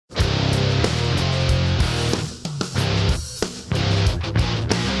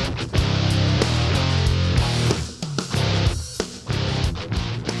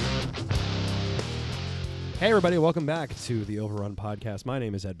everybody. Welcome back to the Overrun Podcast. My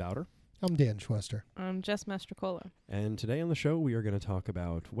name is Ed Bowder. I'm Dan Schwester. I'm Jess Mastrocola. And today on the show, we are going to talk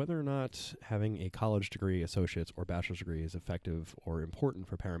about whether or not having a college degree, associate's, or bachelor's degree is effective or important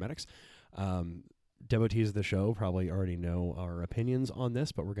for paramedics. Devotees of the show probably already know our opinions on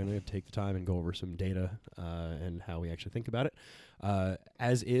this, but we're going to take the time and go over some data and how we actually think about it.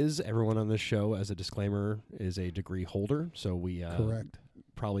 As is, everyone on this show, as a disclaimer, is a degree holder, so we Correct.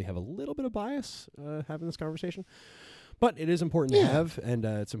 probably have a little bit of bias having this conversation. But it is important to have, and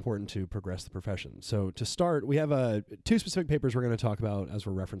it's important to progress the profession. So to start, we have two specific papers we're going to talk about as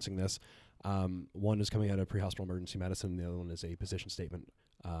we're referencing this. One is coming out of pre-hospital emergency medicine. The other one is a position statement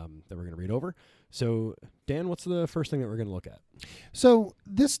that we're going to read over. So, Dan, what's the first thing that we're going to look at? So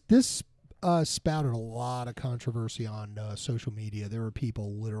this spouted a lot of controversy on social media. There were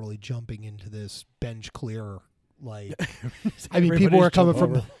people literally jumping into this bench clear. Like, I mean, people were coming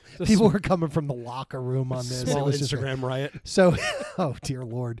from the locker room on this. Small Instagram riot. So, oh dear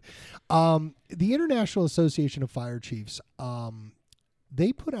Lord, the International Association of Fire Chiefs,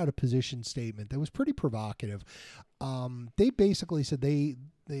 they put out a position statement that was pretty provocative. They basically said they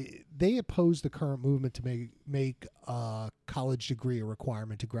oppose the current movement to make a college degree a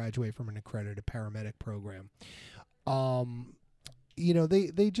requirement to graduate from an accredited paramedic program.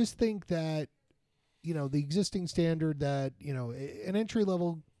 They just think that, the existing standard that, an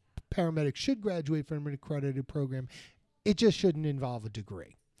entry-level paramedic should graduate from an accredited program, it just shouldn't involve a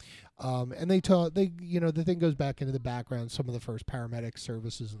degree. And the thing goes back into the background. Some of the first paramedic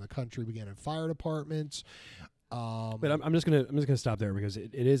services in the country began in fire departments. But I'm just gonna stop there because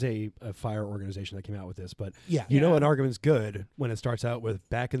it is a fire organization that came out with this. But yeah, an argument's good when it starts out with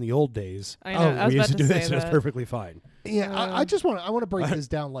back in the old days. I know. I was we used about to do to this say and it's that. perfectly fine. Yeah, I want to break this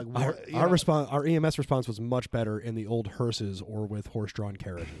down. Like our EMS response was much better in the old hearses or with horse-drawn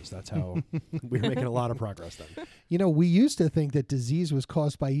carriages. That's how we were making a lot of progress then. We used to think that disease was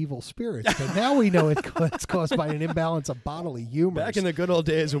caused by evil spirits, but now we know it's caused by an imbalance of bodily humors. Back in the good old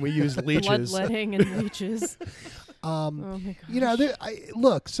days when we used leeches, bloodletting and leeches. Oh my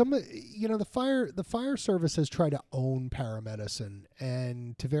gosh. The fire service has tried to own paramedicine,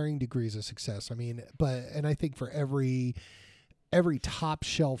 and to varying degrees of success. I mean, and I think for every top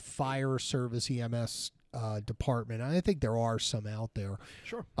shelf fire service EMS department, I think there are some out there.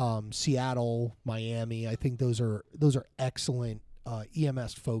 Sure. Seattle, Miami, I think those are excellent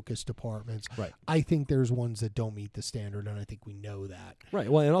EMS focused departments. Right. I think there's ones that don't meet the standard, and I think we know that. Right.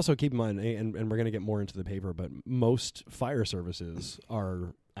 Well, and also keep in mind, and we're going to get more into the paper, but most fire services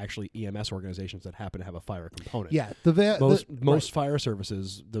are actually EMS organizations that happen to have a fire component. Yeah. Most fire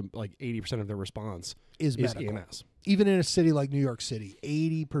services, 80% of their response is EMS. Even in a city like New York City,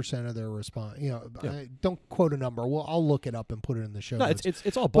 80% of their response. Don't quote a number. Well, I'll look it up and put it in the show notes.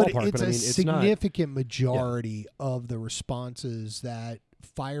 It's all ballpark. But it's a significant majority of the responses that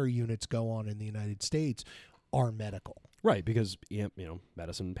fire units go on in the United States are medical. Right, because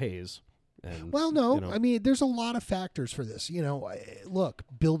medicine pays. And, I mean, there's a lot of factors for this. Look,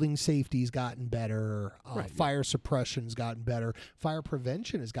 building safety's gotten better. Fire suppression's gotten better. Fire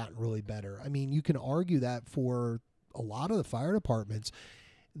prevention has gotten really better. I mean, you can argue that for a lot of the fire departments,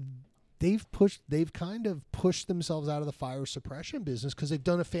 they've kind of pushed themselves out of the fire suppression business because they've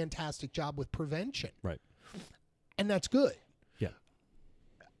done a fantastic job with prevention. Right. And that's good. Yeah.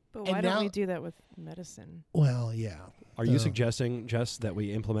 But why don't we do that with medicine? Well, yeah. Are you suggesting, Jess, that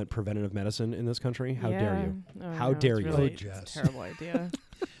we implement preventative medicine in this country? How dare you? How dare you? It's a terrible idea.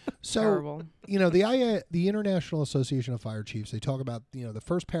 So, terrible. The International Association of Fire Chiefs, they talk about, the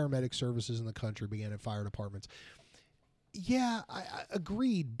first paramedic services in the country began in fire departments. Yeah, I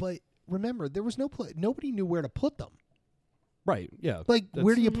agreed, but remember, there was nobody knew where to put them. Right, yeah.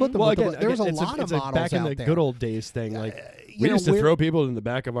 Where do you put them? Well, there was a lot of models back in the good old days thing. We used to throw people in the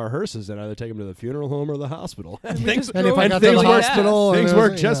back of our hearses and either take them to the funeral home or the hospital. Things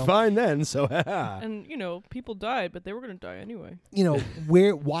worked just fine then. So, and people died, but they were going to die anyway.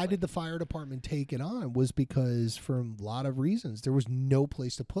 Why did the fire department take it on? Was because for a lot of reasons there was no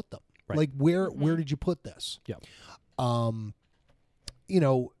place to put them. Right. Where did you put this? Yeah.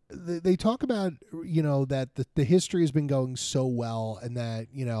 They talk about, that the history has been going so well, and that,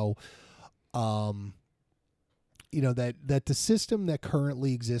 that the system that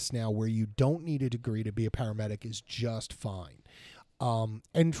currently exists now where you don't need a degree to be a paramedic is just fine.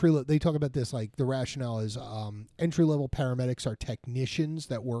 They talk about this, the rationale is entry-level paramedics are technicians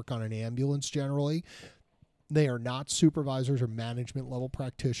that work on an ambulance generally. They are not supervisors or management level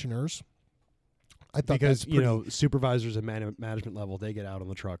practitioners. I thought because supervisors at management level, they get out on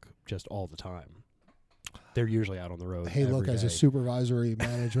the truck just all the time. they're usually out on the road. Hey, look, as a day. supervisory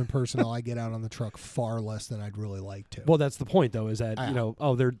management personnel, I get out on the truck far less than I'd really like to. Well, that's the point, though, is that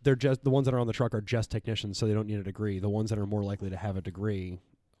they're just the ones that are on the truck are just technicians, so they don't need a degree. The ones that are more likely to have a degree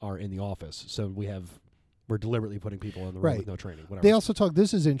are in the office. So we're deliberately putting people on the road with no training. Whatever. They also talk.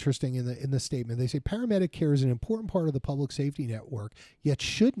 This is interesting in the statement. They say paramedic care is an important part of the public safety network, yet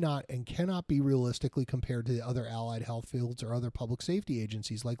should not and cannot be realistically compared to the other allied health fields or other public safety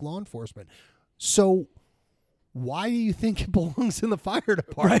agencies like law enforcement. So why do you think it belongs in the fire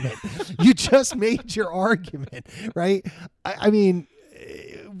department? You just made your argument, right? I mean,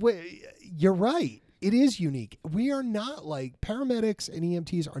 you're right. It is unique. We are not like paramedics and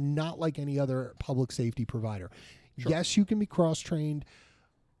EMTs are not like any other public safety provider. Sure. Yes, you can be cross-trained,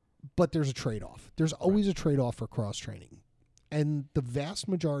 but there's a trade-off. There's always a trade-off for cross-training. And the vast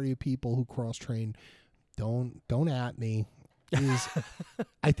majority of people who cross-train, don't at me, is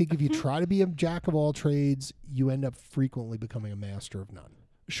I think if you try to be a jack of all trades, you end up frequently becoming a master of none.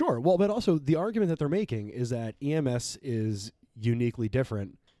 Sure. Well, but also the argument that they're making is that EMS is uniquely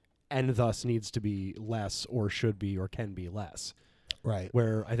different and thus needs to be less or should be or can be less. Right.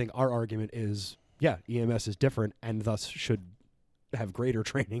 Where I think our argument is, EMS is different and thus should have greater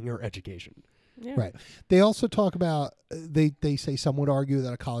training or education. Yeah. Right. They also talk about, they say some would argue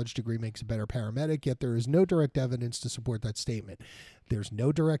that a college degree makes a better paramedic, yet there is no direct evidence to support that statement. There's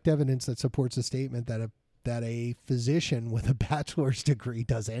no direct evidence that supports the statement that a physician with a bachelor's degree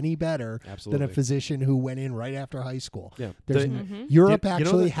does any better than a physician who went in right after high school. Yeah. Europe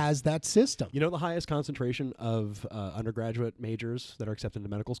actually has that system. You know the highest concentration of undergraduate majors that are accepted into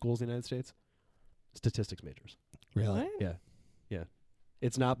medical schools in the United States? Statistics majors. Really? What? Yeah.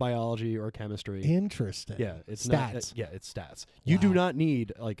 It's not biology or chemistry. Interesting. Yeah, it's stats. Not. It's stats. You do not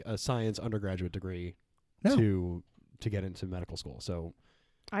need like a science undergraduate degree to get into medical school. So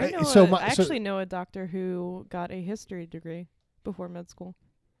I actually know a doctor who got a history degree before med school.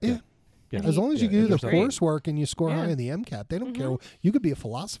 Yeah. As long as you do the coursework and you score high in the MCAT, they don't care. You could be a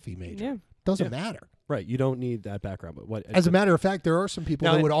philosophy major. Yeah. Doesn't matter. Right. You don't need that background. But as a matter of fact, there are some people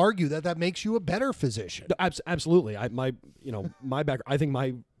that would argue that makes you a better physician. No, absolutely. My background. I think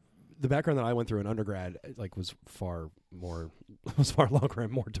the background that I went through in undergrad was far longer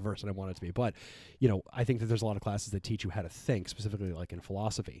and more diverse than I wanted it to be. But I think that there's a lot of classes that teach you how to think, specifically like in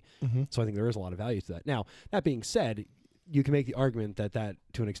philosophy. Mm-hmm. So I think there is a lot of value to that. Now, that being said, you can make the argument that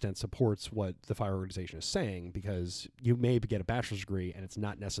to an extent supports what the fire organization is saying, because you may get a bachelor's degree and it's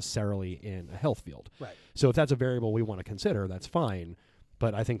not necessarily in a health field. Right. So if that's a variable we want to consider, that's fine.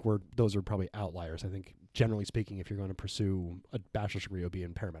 But I think those are probably outliers. I think generally speaking, if you're going to pursue a bachelor's degree, it would be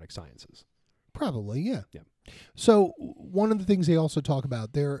in paramedic sciences. Probably, yeah. So one of the things they also talk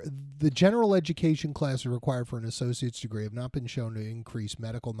about the general education classes required for an associate's degree have not been shown to increase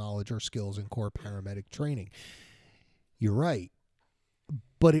medical knowledge or skills in core paramedic training. You're right,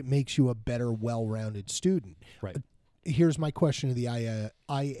 but it makes you a better, well-rounded student. Right. Here's my question to the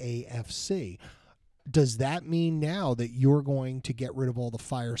IAFC. Does that mean now that you're going to get rid of all the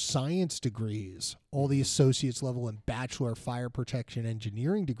fire science degrees, all the associate's level and bachelor fire protection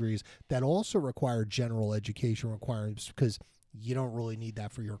engineering degrees that also require general education requirements, because you don't really need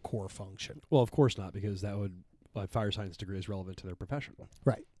that for your core function? Well, of course not, because that would fire science degree is relevant to their profession.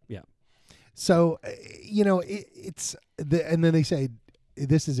 Right. Yeah. So, and then they say,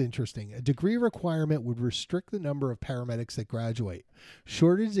 this is interesting. A degree requirement would restrict the number of paramedics that graduate.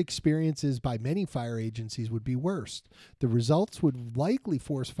 Shortage experiences by many fire agencies would be worse. The results would likely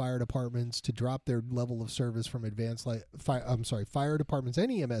force fire departments to drop their level of service from fire departments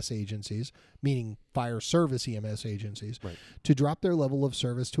and EMS agencies, meaning fire service EMS agencies, to drop their level of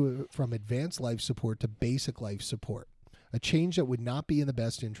service from advanced life support to basic life support. A change that would not be in the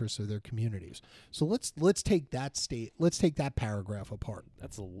best interest of their communities. So let's take that paragraph apart.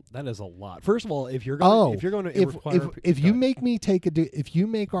 That is a lot. First of all, if you make our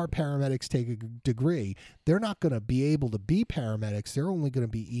paramedics take a degree, they're not going to be able to be paramedics. They're only going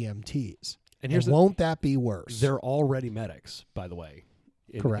to be EMTs. And won't that be worse? They're already medics, by the way.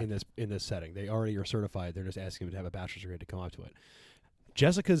 Correct. In this setting, they already are certified. They're just asking them to have a bachelor's degree to come up to it.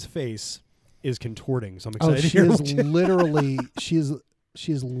 Jessica's face is contorting, so I'm excited to hear.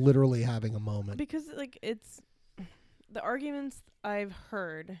 She is literally having a moment. Because it's the arguments I've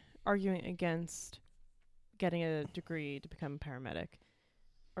heard arguing against getting a degree to become a paramedic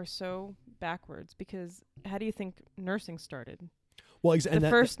are so backwards, because how do you think nursing started? Well, the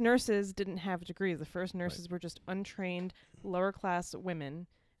first nurses didn't have degrees. The first nurses were just untrained, lower class women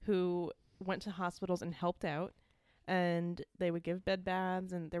who went to hospitals and helped out. and they would give bed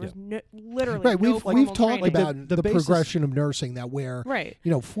baths, and there was literally right. no We've formal talked training. about the progression of nursing, that where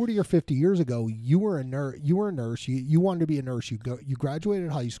 40 or 50 years ago you were a nurse. You wanted to be a nurse. You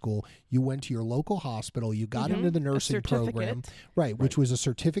graduated high school. You went to your local hospital. You got into the nursing program, right, which was a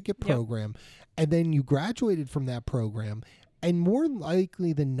certificate program, and then you graduated from that program. And more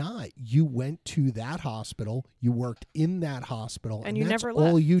likely than not, you went to that hospital, you worked in that hospital, and you that's never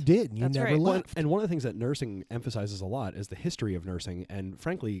all left. you did. You That's never right. left. And one of the things that nursing emphasizes a lot is the history of nursing. And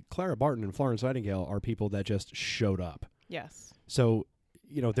frankly, Clara Barton and Florence Nightingale are people that just showed up. Yes. So,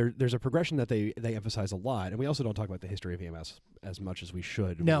 there's a progression that they emphasize a lot. And we also don't talk about the history of EMS as much as we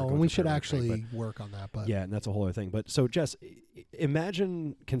should. No, and we should actually work on that. But yeah, and that's a whole other thing. But so, Jess,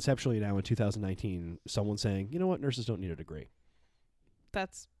 imagine conceptually now in 2019, someone saying, you know what, nurses don't need a degree.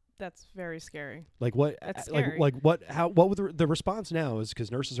 That's very scary. Like what? That's scary. Like what? How? What would the response now is,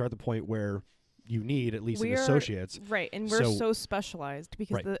 because nurses are at the point where you need at least an associate's, right? And we're so specialized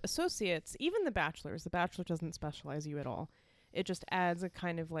because the associates, even the bachelor doesn't specialize you at all. It just adds a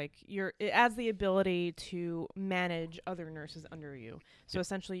kind of like it adds the ability to manage other nurses under you. So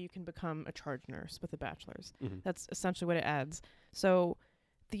essentially, you can become a charge nurse with a bachelor's. Mm-hmm. That's essentially what it adds. So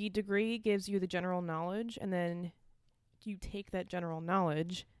the degree gives you the general knowledge, and then you take that general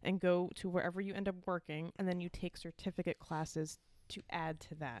knowledge and go to wherever you end up working, and then you take certificate classes to add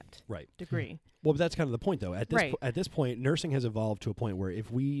to that degree. Well, but that's kind of the point, though. At this point, nursing has evolved to a point where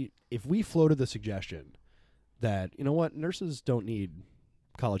if we floated the suggestion that, you know what, nurses don't need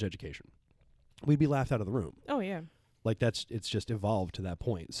college education, we'd be laughed out of the room. Oh yeah, like it's just evolved to that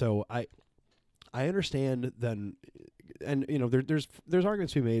point. So I understand then, and there's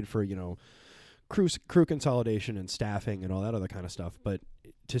arguments to be made for crew consolidation and staffing and all that other kind of stuff. But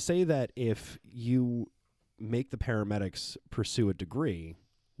to say that if you make the paramedics pursue a degree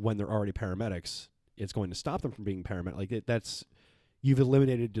when they're already paramedics, it's going to stop them from being paramedic. That's you've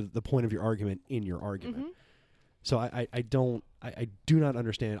eliminated the point of your argument in your argument. Mm-hmm. So I do not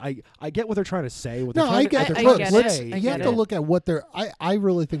understand. I get what they're trying to say. You have to look at what they're. I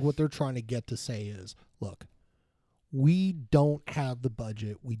really think what they're trying to get to say is, look, we don't have the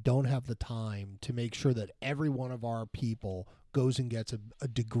budget, we don't have the time to make sure that every one of our people goes and gets a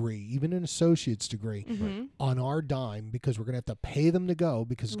degree, even an associate's degree, on our dime, because we're going to have to pay them to go,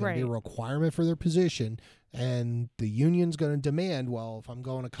 because it's going to be a requirement for their position, and the union's going to demand, well, if I'm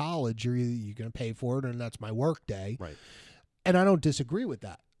going to college, you're going to pay for it, and that's my work day. Right. And I don't disagree with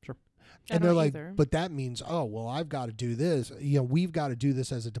that. Sure. And they're like, but that means, oh, well, I've got to do this. We've got to do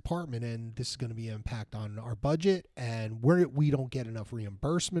this as a department, and this is going to be an impact on our budget, and we don't get enough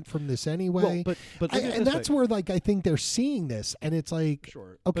reimbursement from this anyway. Well, but that's where, like, I think they're seeing this, and it's like,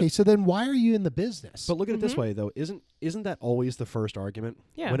 okay, so then why are you in the business? But look at it this way, though. Isn't that always the first argument?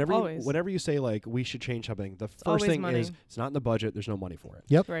 Yeah, whenever you say, like, we should change something, the first thing is it's not in the budget. There's no money for it.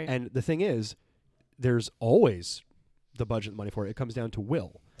 Yep. Right. And the thing is, there's always the budget and money for it. It comes down to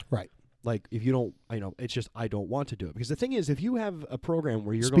will. Right. Like, if you don't, it's just I don't want to do it. Because the thing is, if you have a program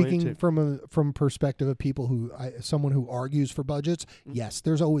where you're speaking from perspective of people someone who argues for budgets, yes,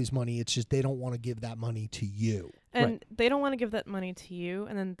 there's always money. It's just they don't want to give that money to you. And they don't want to give that money to you,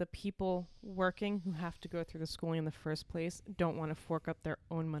 and then the people working who have to go through the schooling in the first place don't want to fork up their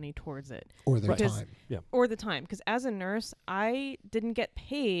own money towards it. Or their time. Yeah. Or the time. Because as a nurse, I didn't get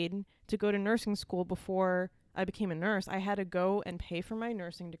paid to go to nursing school before I became a nurse. I had to go and pay for my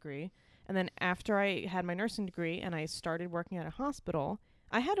nursing degree. And then after I had my nursing degree and I started working at a hospital,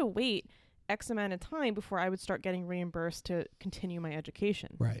 I had to wait X amount of time before I would start getting reimbursed to continue my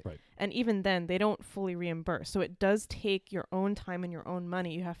education. Right. And even then, they don't fully reimburse. So it does take your own time and your own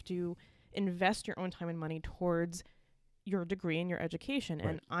money. You have to invest your own time and money towards your degree and your education. Right.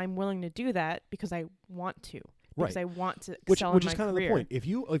 And I'm willing to do that because I want to. Because I want to which excel in is my kind career. of the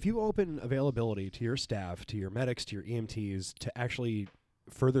point. If you open availability to your staff, to your medics, to your EMTs, to actually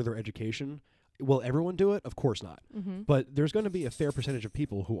further their education, will everyone do it? Of course not. Mm-hmm. But there's going to be a fair percentage of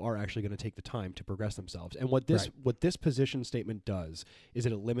people who are actually going to take the time to progress themselves. And what this position statement does is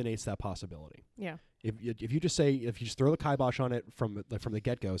it eliminates that possibility. Yeah. If you just throw the kibosh on it from the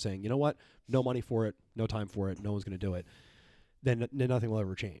get-go, saying, you know what, no money for it, no time for it, no one's going to do it, then nothing will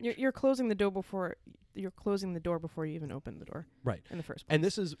ever change. You're closing the door before you even open the door. Right. In the first place. And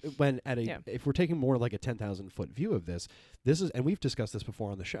this is when if we're taking more like a 10,000 foot view of this is, and we've discussed this before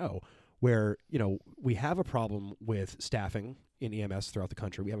on the show, where we have a problem with staffing in EMS throughout the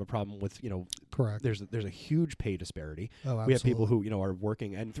country. We have a problem with correct. There's a huge pay disparity. Oh, absolutely. We have people who are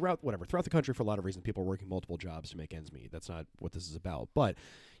working, and throughout the country for a lot of reasons, people are working multiple jobs to make ends meet. That's not what this is about. But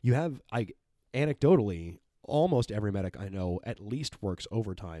you have anecdotally, almost every medic I know at least works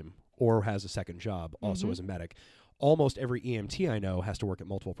overtime or has a second job also as a medic. almost every EMT I know has to work at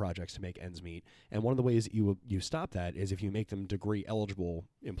multiple projects to make ends meet. And one of the ways you stop that is if you make them degree eligible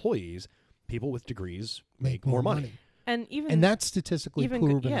employees. People with degrees make more money. And that's statistically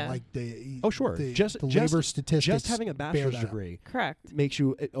proven. Yeah. Like the just labor statistics. Just having a bachelor's degree, correct, makes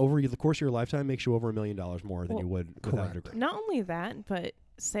you over the course of your lifetime makes you over $1 million more than you would without a degree. Not only that, but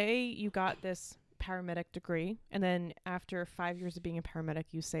say you got this paramedic degree, and then after 5 years of being a paramedic,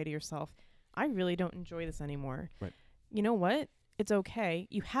 you say to yourself, "I really don't enjoy this anymore." Right. You know what? It's okay.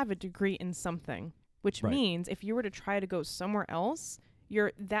 You have a degree in something, which means if you were to try to go somewhere else,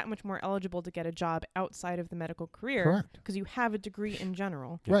 you're that much more eligible to get a job outside of the medical career because you have a degree in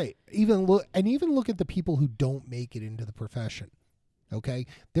general. Yeah. Right. Even look at the people who don't make it into the profession. Okay?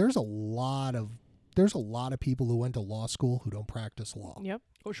 There's a lot of people who went to law school who don't practice law. Yep.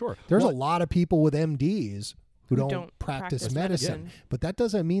 Oh, sure. There's a lot of people with MDs who don't practice medicine, but that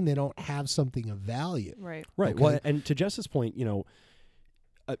doesn't mean they don't have something of value. Right. Right. Okay? Well, and to Jess's point,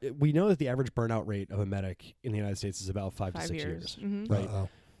 we know that the average burnout rate of a medic in the United States is about 5 to 6 years. Mm-hmm. Right.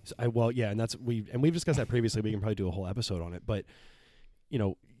 So and we've discussed that previously. We can probably do a whole episode on it. But you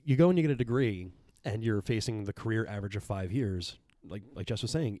go and you get a degree, and you're facing the career average of 5 years. Like Jess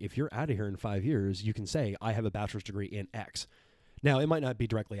was saying, if you're out of here in 5 years, you can say, I have a bachelor's degree in X. Now, it might not be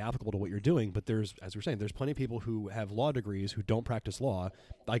directly applicable to what you're doing, but as we're saying, there's plenty of people who have law degrees who don't practice law.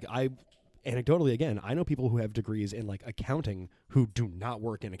 Like anecdotally, again, I know people who have degrees in like accounting who do not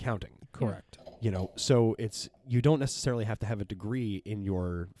work in accounting. Correct. So you don't necessarily have to have a degree in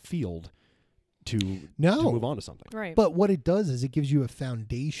your field to move on to something. Right. But what it does is it gives you a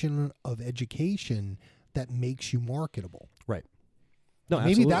foundation of education that makes you marketable. Right. No, maybe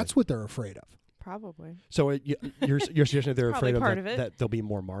absolutely. that's what they're afraid of. Probably. So you're suggesting they're afraid of that they'll be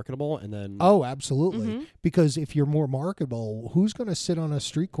more marketable, and then absolutely. Mm-hmm. Because if you're more marketable, who's going to sit on a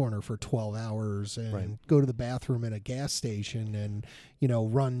street corner for 12 hours and go to the bathroom at a gas station and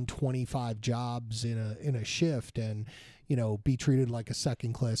run 25 jobs in a shift and be treated like a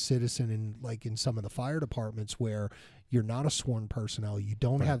second class citizen in some of the fire departments where you're not a sworn personnel, you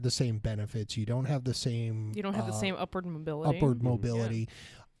don't have the same benefits, you don't have the same upward mobility.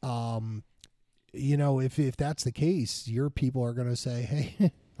 If that's the case, your people are going to say,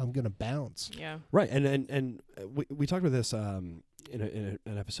 "Hey, I'm going to bounce." Yeah. Right. And we talked about this in an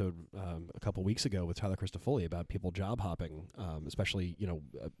episode a couple weeks ago with Tyler Christofoli about people job hopping, especially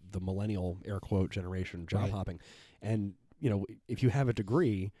the millennial air quote generation job hopping, and if you have a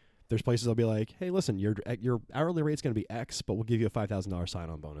degree, there's places they'll be like, "Hey, listen, your hourly rate's going to be X, but we'll give you a $5,000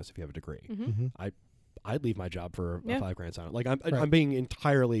 sign-on bonus if you have a degree." Mm-hmm. I'd leave my job for a $5,000 sign-on. Like I'm being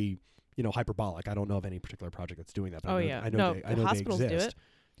entirely hyperbolic. I don't know of any particular project that's doing that. But I know hospitals they exist.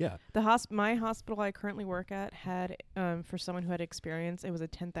 Do it. Yeah. My hospital I currently work at had, for someone who had experience, it was a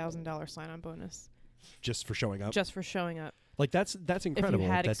 $10,000 sign-on bonus. Just for showing up. Like that's incredible. If you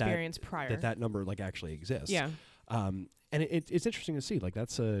had experience prior. That number like actually exists. Yeah. And it's interesting to see. Like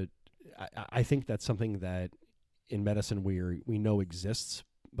I think that's something that in medicine we know exists.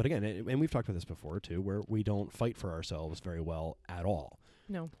 But again, and we've talked about this before too, where we don't fight for ourselves very well at all.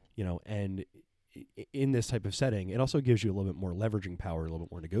 No. And in this type of setting, it also gives you a little bit more leveraging power, a little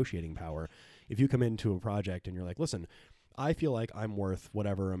bit more negotiating power. If you come into a project and you're like, listen, I feel like I'm worth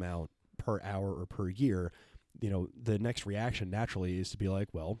whatever amount per hour or per year, the next reaction naturally is to be like,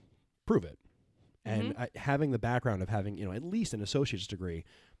 well, prove it. And having the background of having, at least an associate's degree,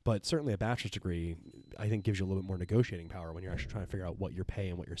 but certainly a bachelor's degree, I think gives you a little bit more negotiating power when you're actually trying to figure out what your pay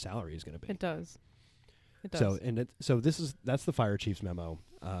and what your salary is going to be. It does. It does. So that's the fire chief's memo.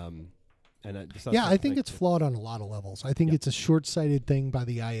 I think it's flawed on a lot of levels. I think it's a short-sighted thing by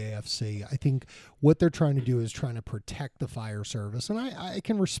the IAFC. I think what they're trying to do is trying to protect the fire service, and I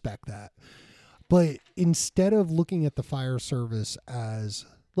can respect that. But instead of looking at the fire service as,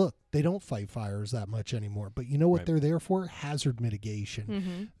 look, they don't fight fires that much anymore, but you know what they're there for? Hazard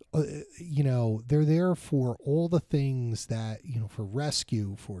mitigation. They're there for all the things that, for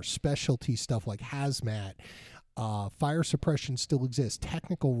rescue, for specialty stuff like hazmat, fire suppression still exists,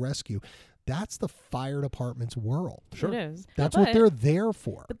 technical rescue. That's the fire department's world. Sure. It is. That's what they're there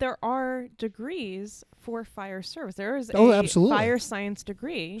for. But there are degrees for fire service. There is absolutely. Fire science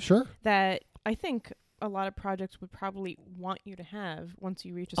degree that I think a lot of projects would probably want you to have once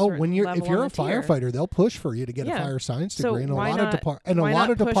you reach a certain level. If you're a firefighter, tier. They'll push for you to get a fire science degree, and a lot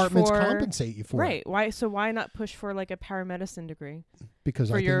of departments compensate you for it. Why not push for like a paramedicine degree?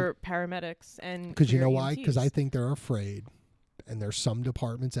 Because your paramedics and because you know why? Because I think they're afraid, and there's some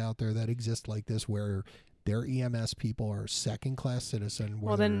departments out there that exist like this where their EMS people are second-class citizen.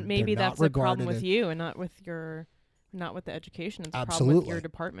 Well, then maybe that's the problem with you and not with your not with the education. It's a problem Absolutely. with your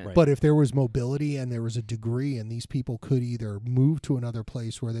department. Right. But if there was mobility and there was a degree and these people could either move to another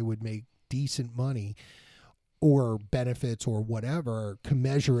place where they would make decent money or benefits or whatever,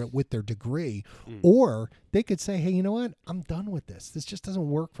 commensurate with their degree, or they could say, hey, you know what? I'm done with this. This just doesn't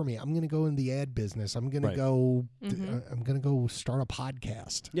work for me. I'm going to go in the ad business. I'm going to go. I'm going to go start a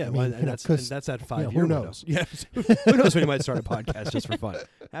podcast. Yeah, I well, mean, and that's that 5 year who window. knows? Yeah, who knows when you might start a podcast just for fun.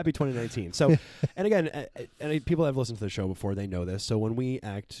 Happy 2019. So, and again, and people have listened to the show before. They know this. So when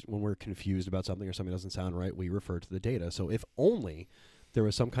we're confused about something or something doesn't sound right, we refer to the data. So if only there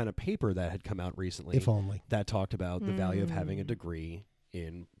was some kind of paper that had come out recently, if only, that talked about the value of having a degree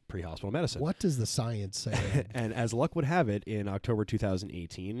in pre-hospital medicine. What does the science say? And as luck would have it, in October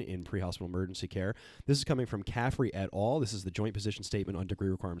 2018, in pre-hospital emergency care, this is coming from Caffrey et al. This is the Joint Position Statement on Degree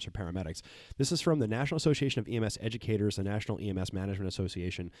Requirements for Paramedics. This is from the National Association of EMS Educators, the National EMS Management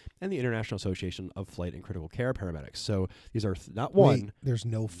Association, and the International Association of Flight and Critical Care Paramedics. So these are not one. Wait, there's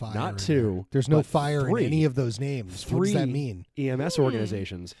no fire. Not in two, there. There's no but fire three. in any of those names. What does that Three mean? EMS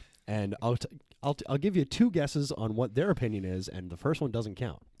organizations, and I'll give you two guesses on what their opinion is, and the first one doesn't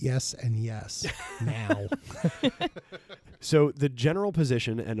count. Yes and yes. Now. So the general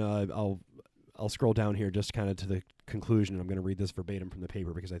position, and I'll scroll down here just kind of to the conclusion, and I'm going to read this verbatim from the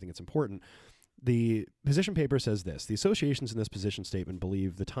paper because I think it's important. The position paper says this: the associations in this position statement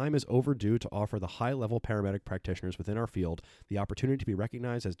believe the time is overdue to offer the high-level paramedic practitioners within our field the opportunity to be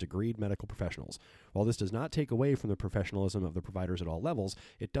recognized as degreed medical professionals. While this does not take away from the professionalism of the providers at all levels,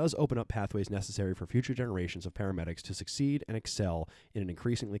 it does open up pathways necessary for future generations of paramedics to succeed and excel in an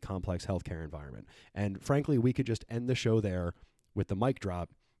increasingly complex healthcare environment. And frankly, we could just end the show there with the mic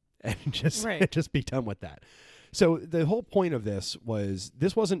drop and just be done with that. So the whole point of this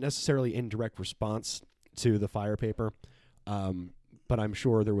wasn't necessarily in direct response to the fire paper, but I'm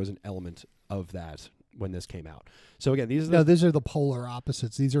sure there was an element of that when this came out. So again, these are the polar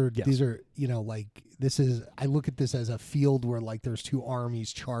opposites. These are I look at this as a field where like there's two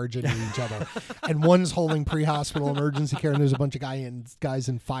armies charging each other, and one's holding pre-hospital emergency care, and there's a bunch of guys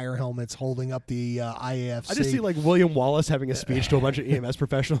in fire helmets holding up the IAFC. I just see like William Wallace having a speech to a bunch of EMS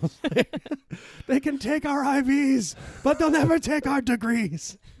professionals. They can take our IVs, but they'll never take our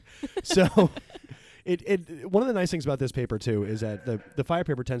degrees. So one of the nice things about this paper too is that the fire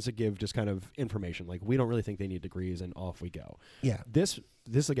paper tends to give just kind of information, like we don't really think they need degrees, and off we go. Yeah. This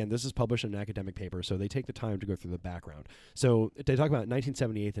is published in an academic paper, so they take the time to go through the background. So they talk about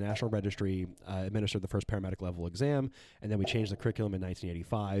 1978, the National Registry administered the first paramedic level exam, and then we changed the curriculum in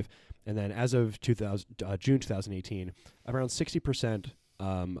 1985, and then as of June 2018, around 60%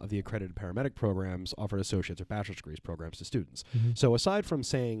 of the accredited paramedic programs offered associate's or bachelor's degrees programs to students. Mm-hmm. So aside from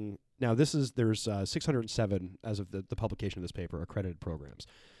saying, now there's 607 as of the publication of this paper accredited programs.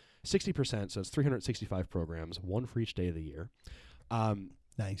 60%, so it's 365 programs, one for each day of the year.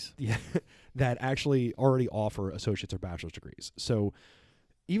 Nice. Yeah, that actually already offer associate's or bachelor's degrees. So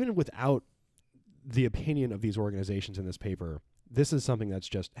even without the opinion of these organizations in this paper, this is something that's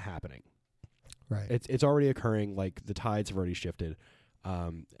just happening. Right. It's already occurring. Like the tides have already shifted.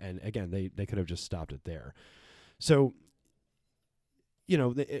 And again, they could have just stopped it there. So,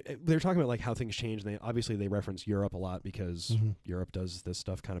 they're talking about like how things change. And they reference Europe a lot because Europe does this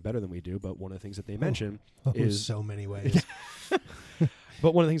stuff kind of better than we do. But one of the things that they mention is so many ways.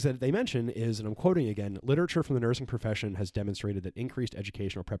 But one of the things that they mention is, and I'm quoting again, literature from the nursing profession has demonstrated that increased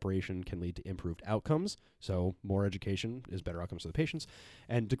educational preparation can lead to improved outcomes. So more education is better outcomes for the patients.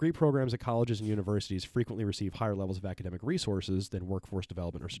 And degree programs at colleges and universities frequently receive higher levels of academic resources than workforce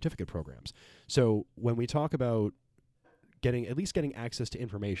development or certificate programs. So when we talk about getting access to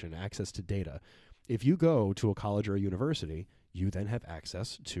information, access to data, if you go to a college or a university, you then have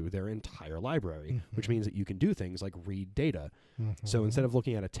access to their entire library, which means that you can do things like read data. So instead of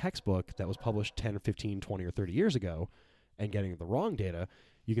looking at a textbook that was published 10, 15, 20, or 30 years ago and getting the wrong data,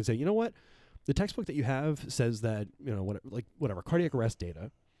 you can say, you know what? The textbook that you have says that, whatever, cardiac arrest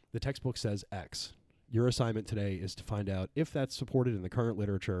data, the textbook says X. Your assignment today is to find out if that's supported in the current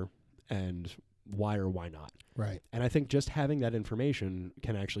literature and why or why not. Right. And I think just having that information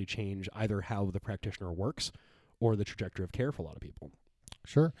can actually change either how the practitioner works or the trajectory of care for a lot of people.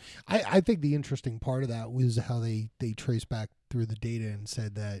 Sure. I think the interesting part of that was how they traced back through the data and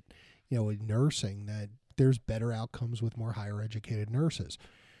said that, in nursing, that there's better outcomes with more higher educated nurses.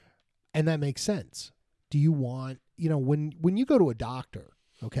 And that makes sense. Do you want, when you go to a doctor,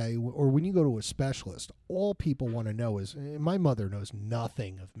 okay, or when you go to a specialist, all people want to know is, my mother knows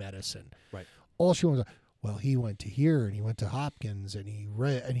nothing of medicine. Right. All she wants to, well, he went to here and he went to Hopkins and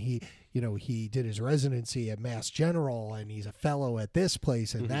he did his residency at Mass General and he's a fellow at this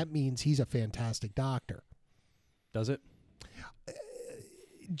place and that means he's a fantastic doctor. Does it?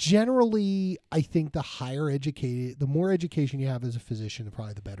 Generally, I think the more education you have as a physician,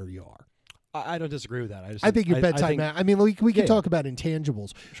 probably the better you are. I don't disagree with that. I think your bedside I mean, we can talk about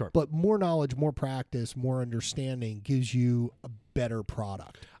intangibles, sure, but more knowledge, more practice, more understanding gives you a better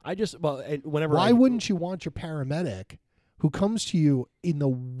product. Why wouldn't you want your paramedic who comes to you in the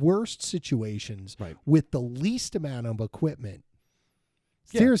worst situations with the least amount of equipment?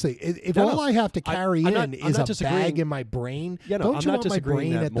 Seriously, if I have to carry is a bag in my brain, don't you want my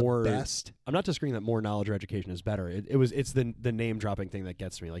brain at the best? I'm not disagreeing that more knowledge or education is better. It's the name dropping thing that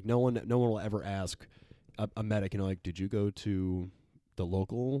gets me. Like no one will ever ask a medic, did you go to the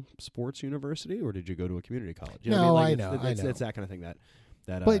local sports university or did you go to a community college? You know what I mean? I know. It's that kind of thing that.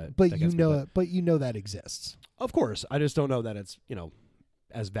 But that exists. Of course, I just don't know that it's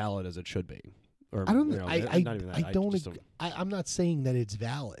as valid as it should be. Or, I don't. not even that. I'm not saying that it's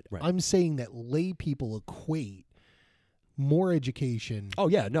valid. Right. I'm saying that lay people equate more education. Oh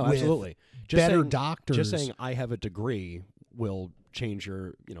yeah, no, with absolutely. Doctors. Just saying I have a degree will change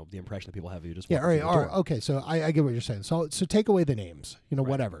your, the impression that people have of you. Just all right. Okay, so I get what you're saying. So take away the names.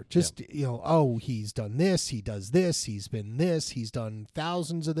 Whatever. Just he's done this. He does this. He's been this. He's done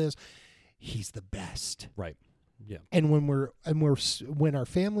thousands of this. He's the best. Right. Yeah. And when our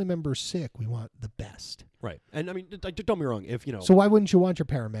family member's sick, we want the best. Right. And I mean, don't get me wrong. So why wouldn't you want your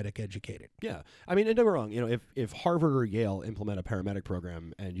paramedic educated? Yeah. I mean, and don't get me wrong. If Harvard or Yale implement a paramedic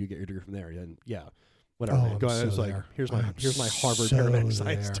program and you get your degree from there, then yeah, whatever. Oh, Go ahead. It's like here's my Harvard paramedic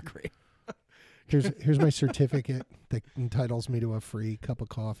science degree. Here's my certificate that entitles me to a free cup of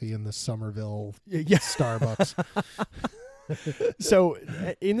coffee in the Somerville Starbucks. So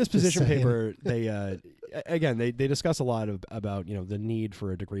in this position paper, they discuss a lot about the need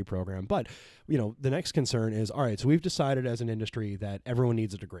for a degree program, but the next concern is, all right, so we've decided as an industry that everyone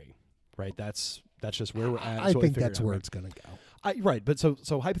needs a degree, right? That's just where we're at. I think that's where it's going to go. Right, but so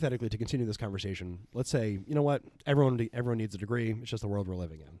hypothetically, to continue this conversation, let's say what, everyone needs a degree. It's just the world we're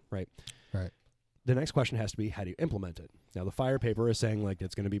living in, right? Right. The next question has to be, how do you implement it? Now, the fire paper is saying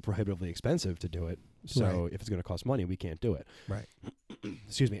it's going to be prohibitively expensive to do it. So if it's going to cost money, we can't do it. Right.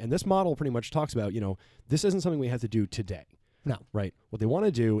 Excuse me. And this model pretty much talks about, this isn't something we have to do today. No. Right. What they want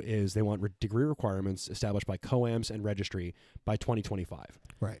to do is they want degree requirements established by COAMs and registry by 2025.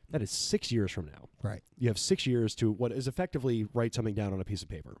 Right. That is 6 years from now. Right. You have 6 years to what is effectively write something down on a piece of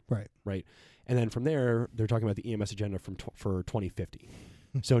paper. Right. Right. And then from there, they're talking about the EMS agenda for 2050.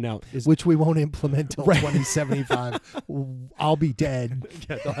 So now which we won't implement till 2075. I'll be dead.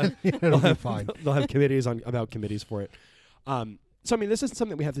 Yeah, it'll be fine. They'll have committees about committees for it. So I mean, this isn't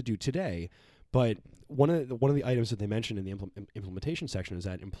something we have to do today, but one of the items that they mentioned in the implementation section is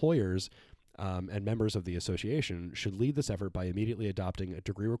that employers and members of the association should lead this effort by immediately adopting a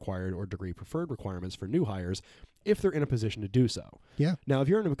degree required or degree preferred requirements for new hires if they're in a position to do so. Yeah. Now, if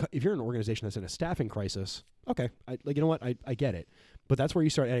you're in an organization that's in a staffing crisis, okay, I get it. But that's where you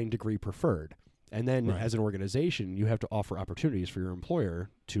start adding degree preferred. And then as an organization, you have to offer opportunities for your employer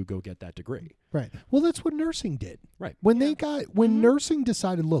to go get that degree. Right. Well, that's what nursing did. Right. When nursing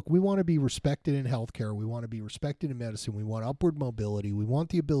decided, look, we want to be respected in healthcare. We want to be respected in medicine. We want upward mobility. We want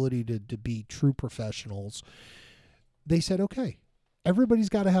the ability to be true professionals. They said, okay, everybody's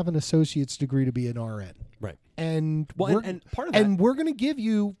got to have an associate's degree to be an RN. Right. And part of that, and we're going to give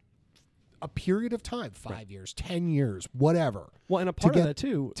you a period of time, 5 years, 10 years, whatever. Well, and a part of that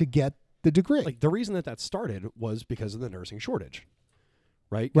too, to get the degree. Like the reason that started was because of the nursing shortage,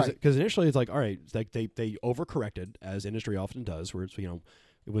 right? Because initially it's like, all right, like they overcorrected, as industry often does, where it's it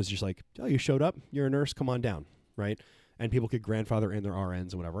was just like, oh, you showed up, you're a nurse, come on down, right? And people could grandfather in their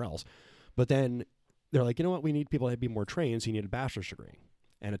RNs and whatever else. But then they're like, you know what, we need people to be more trained, so you need a bachelor's degree.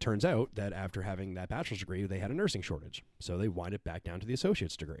 And it turns out that after having that bachelor's degree, they had a nursing shortage, so they wind it back down to the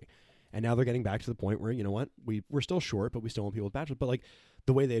associate's degree. And now they're getting back to the point where, we're still short, but we still want people with bachelor's. But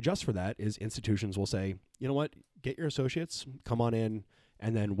the way they adjust for that is institutions will say, you know what, get your associates, come on in,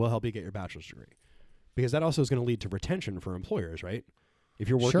 and then we'll help you get your bachelor's degree. Because that also is going to lead to retention for employers, right? If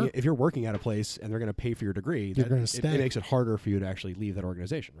you're working at a place and they're going to pay for your degree, you're going to stay. It makes it harder for you to actually leave that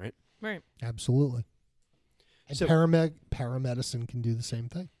organization, right? Right. Absolutely. And paramedicine can do the same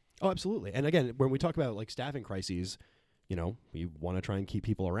thing. Oh, absolutely. And again, when we talk about staffing crises, we want to try and keep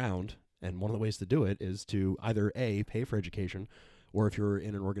people around. And one of the ways to do it is to either A, pay for education, or if you're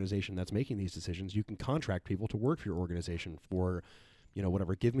in an organization that's making these decisions, you can contract people to work for your organization for,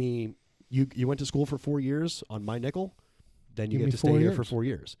 whatever. Give me, you went to school for 4 years on my nickel, then you get to stay here for 4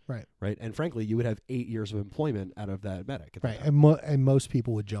 years. Right. Right. And frankly, you would have 8 years of employment out of that medic. Right. And most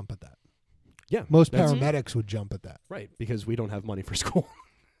people would jump at that. Yeah. Most paramedics would jump at that. Right. Because we don't have money for school.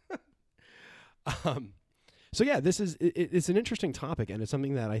 So yeah, this is it's an interesting topic, and it's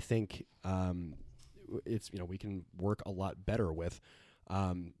something that I think it's we can work a lot better with.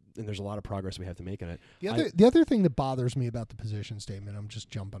 And there's a lot of progress we have to make on it. The other thing that bothers me about the position statement, I'm just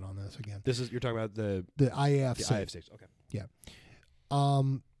jumping on this again. You're talking about the IAF the state. IAF states. Okay. Yeah.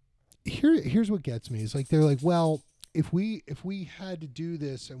 Here's what gets me. It's like they're like, well, if we had to do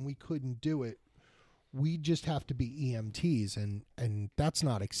this and we couldn't do it, we just have to be EMTs, and that's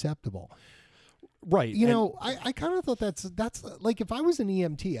not acceptable. Right. I kind of thought that's like, if I was an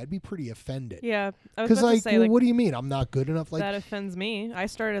EMT, I'd be pretty offended. Yeah, I was Because about to say, what do you mean I'm not good enough? Like, that offends me. I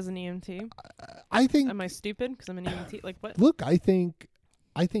started as an EMT. I think. Am I stupid because I'm an EMT? Like what? Look, I think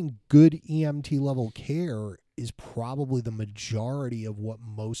good EMT level care is probably the majority of what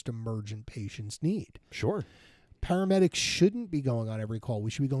most emergent patients need. Sure. Paramedics shouldn't be going on every call. We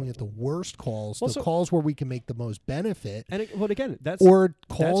should be going at the worst calls, calls where we can make the most benefit. And again, that's where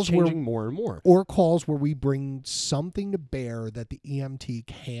changing more and more. Or calls where we bring something to bear that the EMT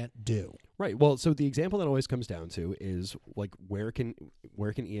can't do. Right. Well, so the example that always comes down to is like where can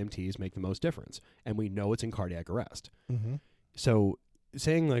EMTs make the most difference? And we know it's in cardiac arrest. Mm-hmm. So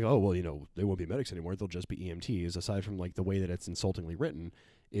saying like, oh well, they won't be medics anymore; they'll just be EMTs. Aside from like the way that it's insultingly written,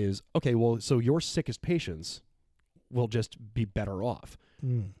 is okay. Well, so your sickest patients will just be better off,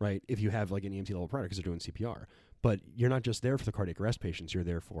 right? If you have like an EMT level provider because they're doing CPR. But you're not just there for the cardiac arrest patients, you're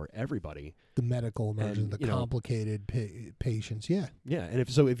there for everybody. The medical emergency, the complicated patients, yeah. Yeah, and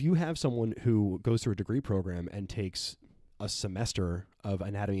if you have someone who goes through a degree program and takes a semester of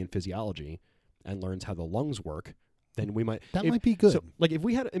anatomy and physiology and learns how the lungs work, then we might... That might be good. So, like,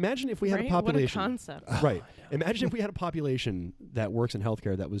 imagine if we had a population... What a concept. Right. Imagine if we had a population that works in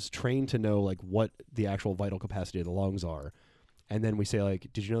healthcare that was trained to know, like, what the actual vital capacity of the lungs are. And then we say, like,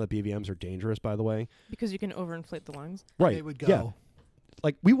 did you know that BVMs are dangerous, by the way? Because you can overinflate the lungs. Right. They would go. Yeah.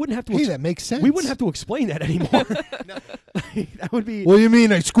 Like, we wouldn't have to... Hey, that makes sense. We wouldn't have to explain that anymore. That would be... What do you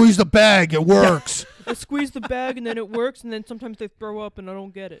mean? I squeeze the bag. It works. I squeeze the bag, and then it works, and then sometimes they throw up, and I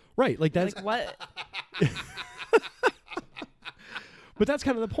don't get it. Right. Like, that's... Like, what? But that's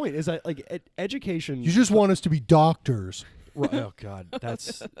kind of the point, is that, like, education... You just want us to be doctors. Right. Oh, God.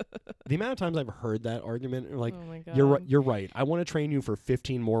 That's... The amount of times I've heard that argument, like, oh my God. you're right. I want to train you for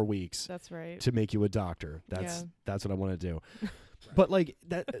 15 more weeks. That's right. To make you a doctor. That's what I want to do. But, like,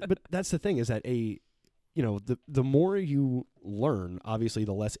 but that's the thing, is that the more you learn, obviously,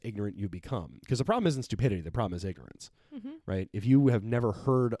 the less ignorant you become. Because the problem isn't stupidity. The problem is ignorance. Mm-hmm. Right? If you have never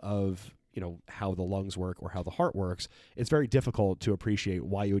heard of... how the lungs work or how the heart works, it's very difficult to appreciate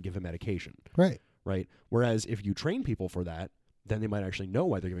why you would give a medication. Right. Whereas if you train people for that, then they might actually know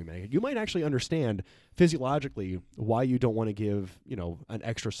why they're giving medication. You might actually understand physiologically why you don't want to give, an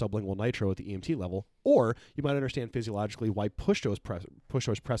extra sublingual nitro at the EMT level, or you might understand physiologically why push dose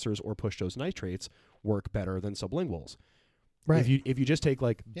pressors or push dose nitrates work better than sublinguals. Right. If you just take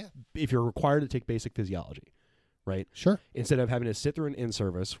if you're required to take basic physiology. Right. Sure. Instead of having to sit through an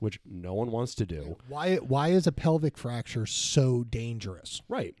in-service, which no one wants to do. Why is a pelvic fracture so dangerous?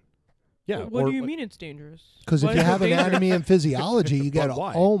 Right. Yeah. What do you mean it's dangerous? Because if you have anatomy and physiology, you get,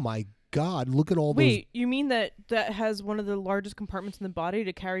 why? oh my God, look at all those. Wait, you mean that has one of the largest compartments in the body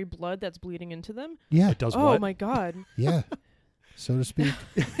to carry blood that's bleeding into them? Yeah. It does Oh what? my God. Yeah. So to speak.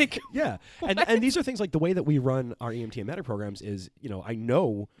 Yeah. And these are things like the way that we run our EMT and medic programs is, I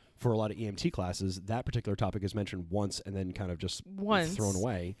know for a lot of EMT classes, that particular topic is mentioned once and then kind of just thrown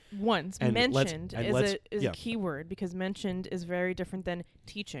away. Once. And mentioned is a key word, because mentioned is very different than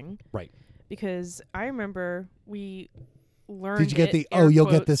teaching. Right. Because I remember we learned Did you get you'll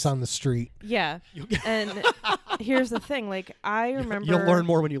get this on the street. Yeah. And here's the thing, like, I remember... You'll learn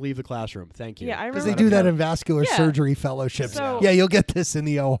more when you leave the classroom. Thank you. Yeah, I remember... Because they do that in vascular surgery fellowships. So, yeah, you'll get this in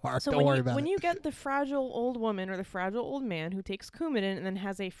the OR. So Don't worry about it. When you get the fragile old woman or the fragile old man who takes Coumadin and then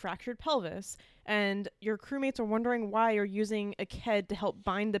has a fractured pelvis, and your crewmates are wondering why you're using a KED to help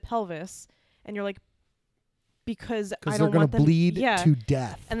bind the pelvis, and you're like, because I don't want them... Because they're going to bleed to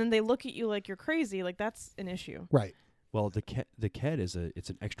death. And then they look at you like you're crazy. Like, that's an issue. Right. Well, the KED it's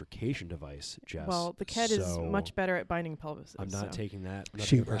an extrication device, Jess. Well, the KED is much better at binding pelvises. I'm not taking that. I'm not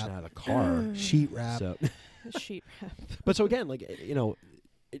Sheet taking the person wrap. out of the car. Sheet wrap. So. Sheet wrap. But so again, like,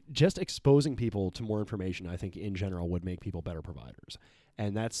 just exposing people to more information, I think in general would make people better providers.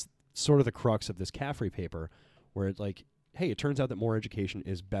 And that's sort of the crux of this Caffrey paper, where it's like, hey, it turns out that more education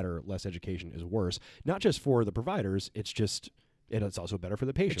is better, less education is worse. Not just for the providers, it's also better for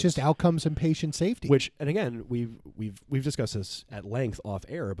the patients. It's just outcomes and patient safety. Which, and again, we've discussed this at length off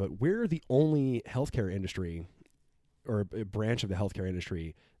air, but we're the only healthcare industry or a branch of the healthcare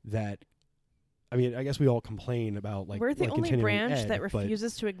industry that, I mean, I guess we all complain about, like, we're the only continuing branch ed, that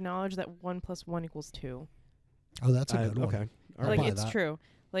refuses to acknowledge that 1 + 1 = 2. Oh, that's a good one. Okay. All Like, right. it's true.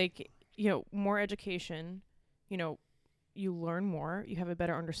 Like, more education, you learn more, you have a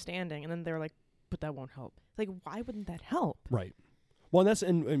better understanding, and then they're like, but that won't help. Like, why wouldn't that help? Right. Well,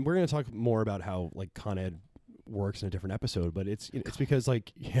 and we're going to talk more about how like Con Ed works in a different episode, but it's because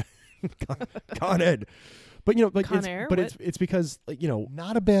like Con Ed, but Con Air? it's because like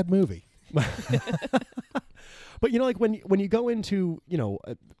Not a bad movie. but like when you go into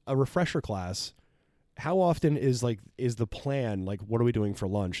a refresher class, how often is the plan like what are we doing for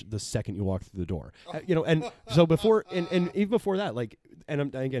lunch the second you walk through the door? And so before and even before that, like,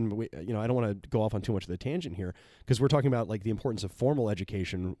 and again, I don't want to go off on too much of the tangent here because we're talking about like the importance of formal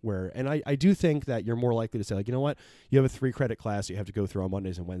education, and I do think that you're more likely to say like, you know what, you have a 3-credit class you have to go through on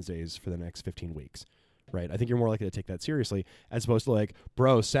Mondays and Wednesdays for the next 15 weeks, right? I think you're more likely to take that seriously as opposed to like,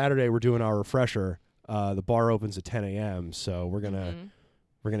 bro, Saturday we're doing our refresher, the bar opens at 10 a.m. so we're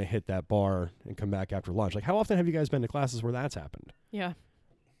gonna hit that bar and come back after lunch. Like, how often have you guys been to classes where that's happened? Yeah.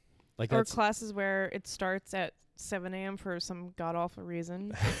 Like, or classes where it starts at 7 a.m. for some god-awful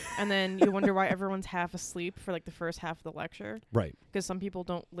reason, and then you wonder why everyone's half asleep for like the first half of the lecture. Right. Because some people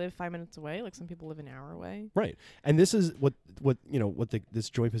don't live 5 minutes away, like some people live an hour away. Right. And this is what this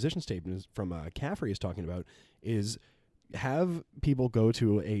joint position statement is from Caffrey is talking about is have people go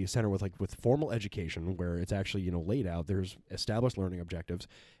to a center with formal education where it's actually laid out. There's established learning objectives,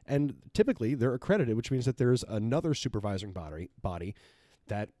 and typically they're accredited, which means that there's another supervising body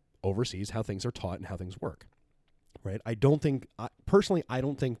that oversees how things are taught and how things work. Right? I don't think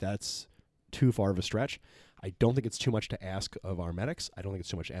that's too far of a stretch. I don't think it's too much to ask of our medics. I don't think it's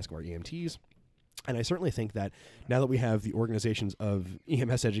too much to ask of our EMTs. And I certainly think that now that we have the organizations of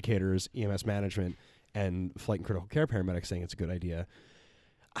EMS educators, EMS management, and flight and critical care paramedics saying it's a good idea,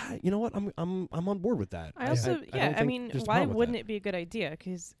 you know what? I'm on board with that. Why wouldn't it be a good idea?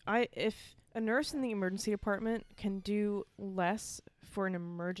 Because if a nurse in the emergency department can do less for an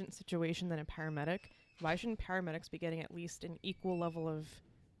emergent situation than a paramedic, why shouldn't paramedics be getting at least an equal level of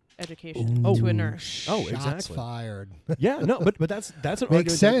education to a nurse? Oh, Shots exactly. fired. Yeah, no, but that's an makes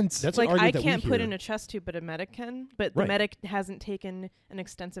argument. Sense. That's like an argument I can't that we put hear. in a chest tube, but a medic can. But the medic hasn't taken an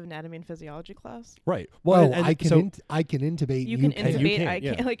extensive anatomy and physiology class. Right. Well, I can intubate. You can intubate. can, I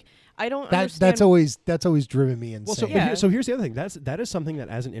yeah. can't. Like, I don't understand. That's always driven me insane. Well, so here's the other thing. That is something that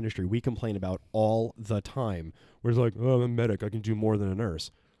as an industry we complain about all the time. Where it's like, oh, I'm a medic, I can do more than a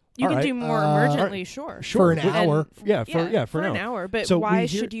nurse. You can do more emergently, sure. For an hour. For an hour. But so why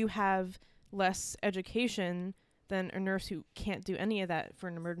should you have less education than a nurse who can't do any of that for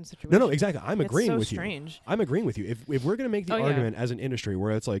an emergency situation? No, exactly. I'm agreeing with strange. you. I'm agreeing with you. If we're going to make the argument as an industry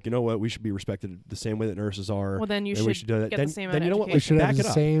where it's like, you know what, we should be respected the same way that nurses are. Well, then you should do that. get the same then amount you know of what? We education. should have back the it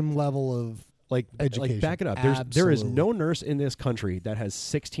up. same level of education. Like back it up. There is no nurse in this country that has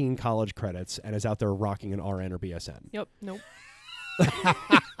 16 college credits and is out there rocking an RN or BSN. Yep. Nope.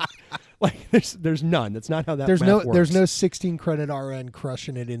 Like there's none. That's not how that there's math no there's works. no 16 credit RN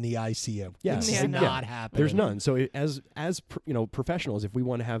crushing it in the ICU. Yes. It's not happening. There's none. So as professionals, if we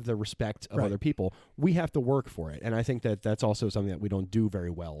want to have the respect of other people, we have to work for it. And I think that that's also something that we don't do very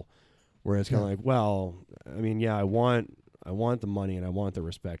well. Where it's kind of like, well, I mean, yeah, I want the money and I want the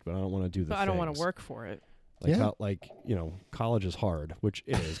respect, but I don't want to do the But things. I don't want to work for it. College is hard, which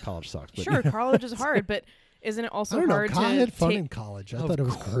it is. College sucks. But Sure, college is hard, but isn't it also I don't know. hard I to had fun take... in college. I thought it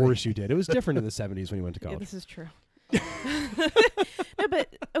was Of course you did. It was different in the 70s when you went to Yeah, college. this is true. No,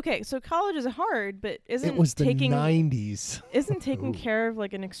 but okay, so college is hard, but isn't it was the taking 90s. Isn't taking care of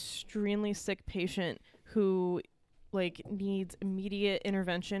like an extremely sick patient who like needs immediate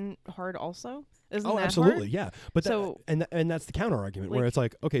intervention hard also? Isn't that absolutely, hard? yeah. But So- and that's the counter argument where it's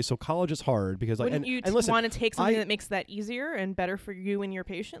like, okay, so college is hard because like Wouldn't you and listen, want to take something that makes that easier and better for you and your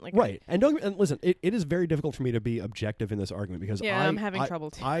patient? Like, right. And listen, it is very difficult for me to be objective in this argument because I'm having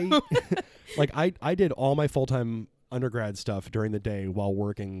trouble too. I did all my full-time undergrad stuff during the day while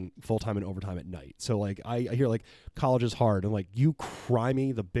working full-time and overtime at night. So like I hear like college is hard and like you cry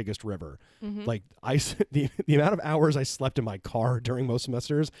me the biggest river. Mm-hmm. Like the amount of hours I slept in my car during most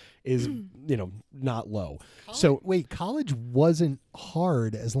semesters is not low. So wait, college wasn't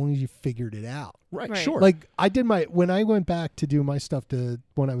hard as long as you figured it out. right, sure. Like I did when I went back to do my stuff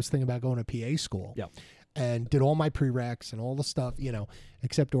when I was thinking about going to PA school. Yeah. And did all my prereqs and all the stuff,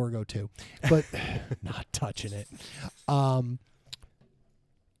 except Orgo 2, but not touching it. I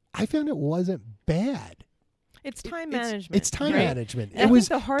found it wasn't bad. It's time management. It's time right? management. And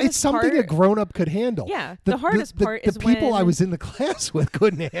It's something a part, grown up could handle. Yeah, the hardest part is the people when I was in the class with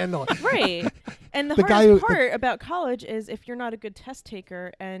couldn't handle it. Right. And the guy hardest part about college is if you're not a good test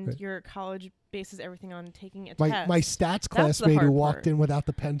taker and Right. your college bases everything on taking a my test. stats That's the classmate who hard walked part. in without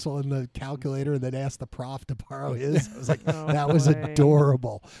the pencil and the calculator and then asked the prof to borrow his. I was like, Oh, that was boy.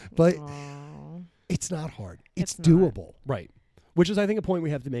 adorable. But Aw. it's not hard. It's It's not. doable. Right. Which is, I think, a point we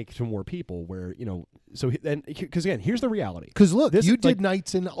have to make to more people where, then, because again, here's the reality. Because look, This you is did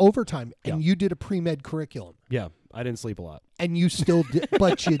nights in overtime and Yeah. you did a pre-med curriculum Yeah, I didn't sleep a lot. and you still did,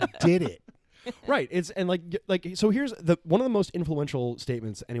 but you did it. Right. It's and so here's one of the most influential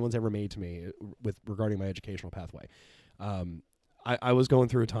statements anyone's ever made to me regarding my educational pathway. I was going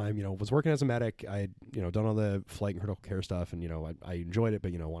through a time, was working as a medic. I had, done all the flight and critical care stuff, and I enjoyed it,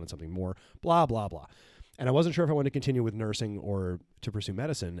 but wanted something more. Blah blah blah. And I wasn't sure if I wanted to continue with nursing or to pursue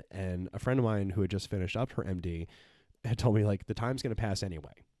medicine. And a friend of mine who had just finished up her MD had told me the time's going to pass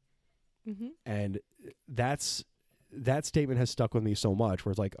anyway. Mm-hmm. And that statement has stuck with me so much.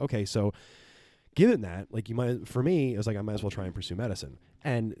 Where it's like, okay, so given that, for me, it was like I might as well try and pursue medicine,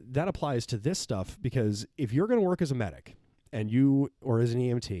 and that applies to this stuff because if you're going to work as a medic or as an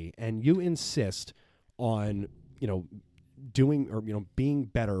EMT and you insist on doing or being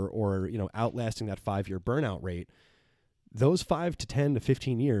better or outlasting that 5-year burnout rate, those 5 to 10 to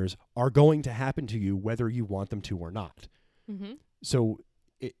 15 years are going to happen to you whether you want them to or not. Mm-hmm. So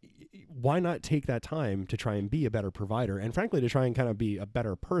why not take that time to try and be a better provider and frankly to try and kind of be a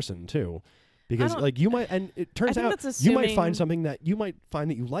better person too? Because you might, and it turns out you might find something that you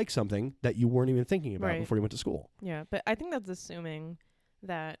like something that you weren't even thinking about before you went to school. Yeah, but I think that's assuming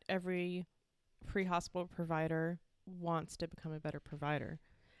that every pre-hospital provider wants to become a better provider.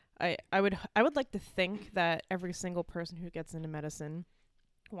 I would like to think that every single person who gets into medicine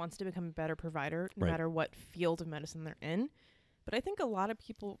wants to become a better provider, no matter what field of medicine they're in. But I think a lot of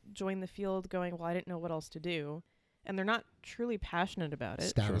people join the field going, well, I didn't know what else to do. And they're not truly passionate about it.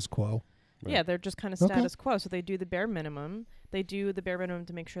 Status quo. Right. Yeah, they're just kind of status quo. So they do the bare minimum. They do the bare minimum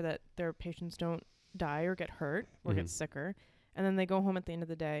to make sure that their patients don't die or get hurt or get sicker. And then they go home at the end of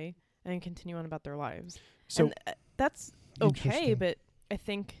the day and continue on about their lives. So and that's okay, but I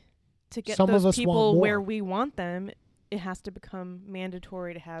think to get Some of those us people want more. where we want them, it has to become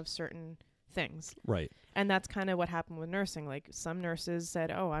mandatory to have certain things. Right. And that's kind of what happened with nursing. Like some nurses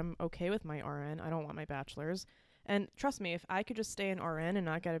said, oh, I'm okay with my RN. I don't want my bachelor's. And trust me, if I could just stay an RN and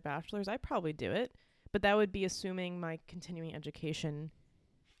not get a bachelor's, I'd probably do it. But that would be assuming my continuing education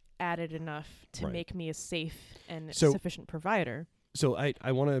added enough to make me a safe and sufficient provider. So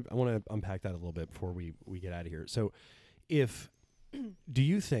I want to unpack that a little bit before we get out of here. So do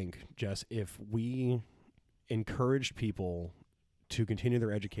you think, Jess, if we encouraged people to continue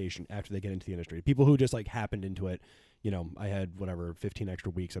their education after they get into the industry, people who just happened into it, I had 15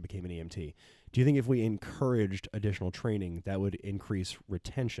 extra weeks, I became an EMT. Do you think if we encouraged additional training, that would increase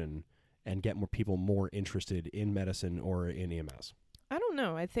retention and get more people more interested in medicine or in EMS? I don't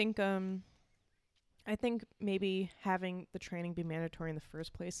know. I think maybe having the training be mandatory in the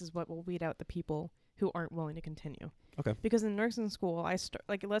first place is what will weed out the people who aren't willing to continue. Okay. Because in nursing school,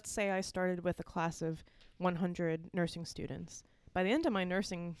 let's say I started with a class of 100 nursing students. By the end of my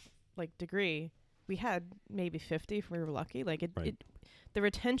nursing degree, we had maybe 50 if we were lucky. The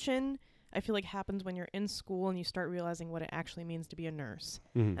retention, I feel happens when you're in school and you start realizing what it actually means to be a nurse.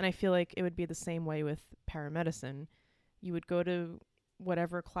 Mm-hmm. And I feel like it would be the same way with paramedicine. You would go to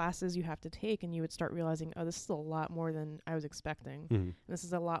whatever classes you have to take and you would start realizing, oh, this is a lot more than I was expecting. Mm-hmm. This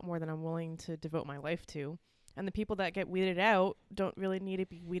is a lot more than I'm willing to devote my life to. And the people that get weeded out don't really need to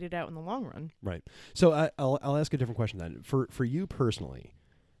be weeded out in the long run. Right. So I'll ask a different question then. For you personally,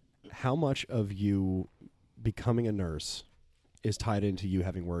 how much of you becoming a nurse is tied into you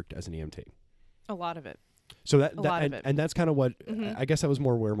having worked as an EMT? A lot of it. So that lot of it. And that's kind of what Mm-hmm. I guess that was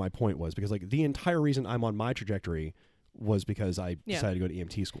more where my point was, because the entire reason I'm on my trajectory was because I decided to go to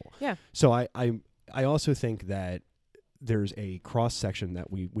EMT school. Yeah. So I also think that there's a cross section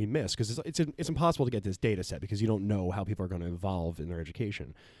that we miss, because it's impossible to get this data set because you don't know how people are going to evolve in their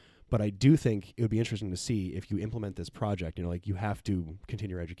education. But I do think it would be interesting to see if you implement this project, you have to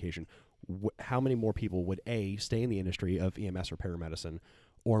continue your education. How many more people would stay in the industry of EMS or paramedicine,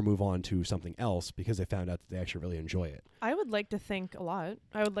 or move on to something else because they found out that they actually really enjoy it? I would like to think a lot.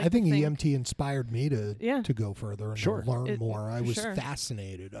 I think EMT inspired me to go further and to learn more. I was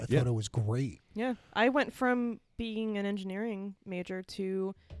fascinated. I thought it was great. Yeah. I went from being an engineering major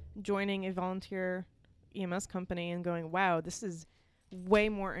to joining a volunteer EMS company and going, wow, this is way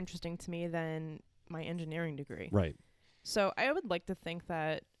more interesting to me than my engineering degree. Right. So I would like to think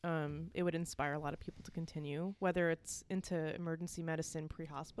that it would inspire a lot of people to continue, whether it's into emergency medicine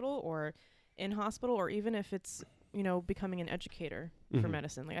pre-hospital or in hospital, or even if it's, becoming an educator for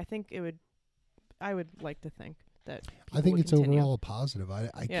medicine. I think it would I would like to think that I think would it's continue. overall a positive. I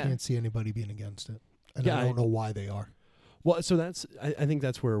Yeah. can't see anybody being against it. And Yeah, I don't know why they are. Well, so I think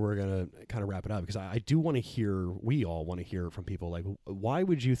that's where we're going to kind of wrap it up, because I do want to hear, we all want to hear from people, like, why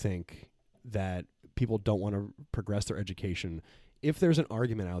would you think that people don't want to progress their education if there's an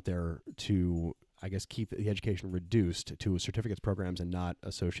argument out there to, I guess, keep the education reduced to certificates programs and not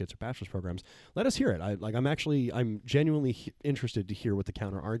associates or bachelor's programs? Let us hear it. I'm genuinely interested to hear what the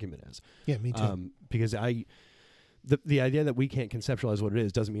counter argument is. Yeah, me too. Because the idea that we can't conceptualize what it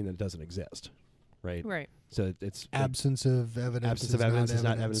is doesn't mean that it doesn't exist. Right. Right. So it's absence of evidence. Absence of evidence is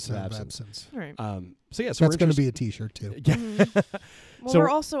not evidence of absence. Right. So yeah, so that's going to be a T-shirt too. Yeah. Well, So- we're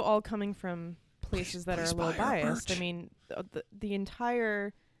also all coming from places that are a please little buy our biased. I merch. mean, the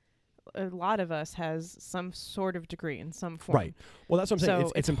entire, a lot of us has some sort of degree in some form. Right. Well, that's what I'm saying.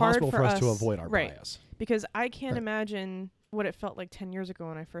 So It's it's hard impossible for for us to us- avoid our right. bias. Because I can't Right. imagine what it felt like 10 years ago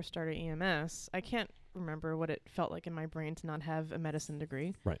when I first started EMS. I can't remember what it felt like in my brain to not have a medicine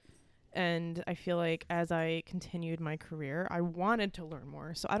degree. Right. And I feel like as I continued my career, I wanted to learn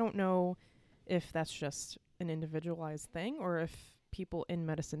more. So I don't know if that's just an individualized thing or if people in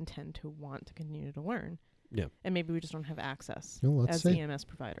medicine tend to want to continue to learn. Yeah. And maybe we just don't have access No, let's as see. EMS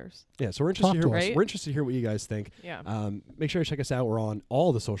providers. Yeah. So we're interested Talk to to hear. us. We're interested to hear what you guys think. Yeah. Make sure to check us out. We're on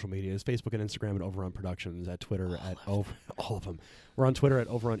all the social medias: Facebook and Instagram at Overrun Productions, at Twitter at all of them. We're on Twitter at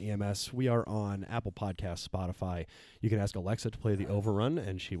Overrun EMS. We are on Apple Podcasts, Spotify. You can ask Alexa to play the Overrun,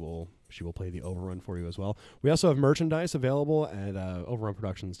 and she will play the Overrun for you as well. We also have merchandise available at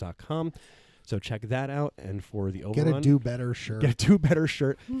overrunproductions.com. So check that out. And for the Overrun, Get a Do Better shirt. Get a Do Better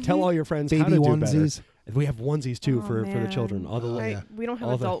shirt. Tell all your friends how Baby to do onesies. better. We have onesies too Oh, for the children. man. All the Oh, little, yeah. We don't have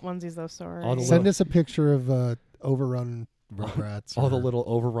all the- adult onesies though, sorry. all the Send little- us a picture of Overrun Rugrats. all the or little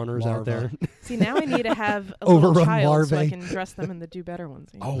overrunners out there. larva. See, now I need to have a little Overrun child so I larvae. can dress them in the Do Better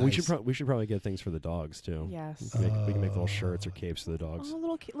onesie. Oh, Nice. we should probably get things for the dogs too. Yes. We can make little shirts or capes for the dogs.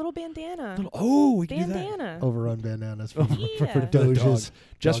 Oh, little bandana. We can do that. Bandana. Overrun bandanas for, Yeah. for the doges. dogs.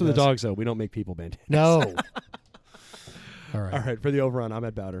 Just for the Doggos. dogs though. We don't make people bandanas. No. All right. All right. For the Overrun, I'm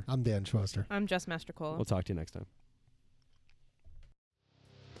Ed Bowder. I'm Dan Schwester. I'm Jess Mastercola. We'll talk to you next time.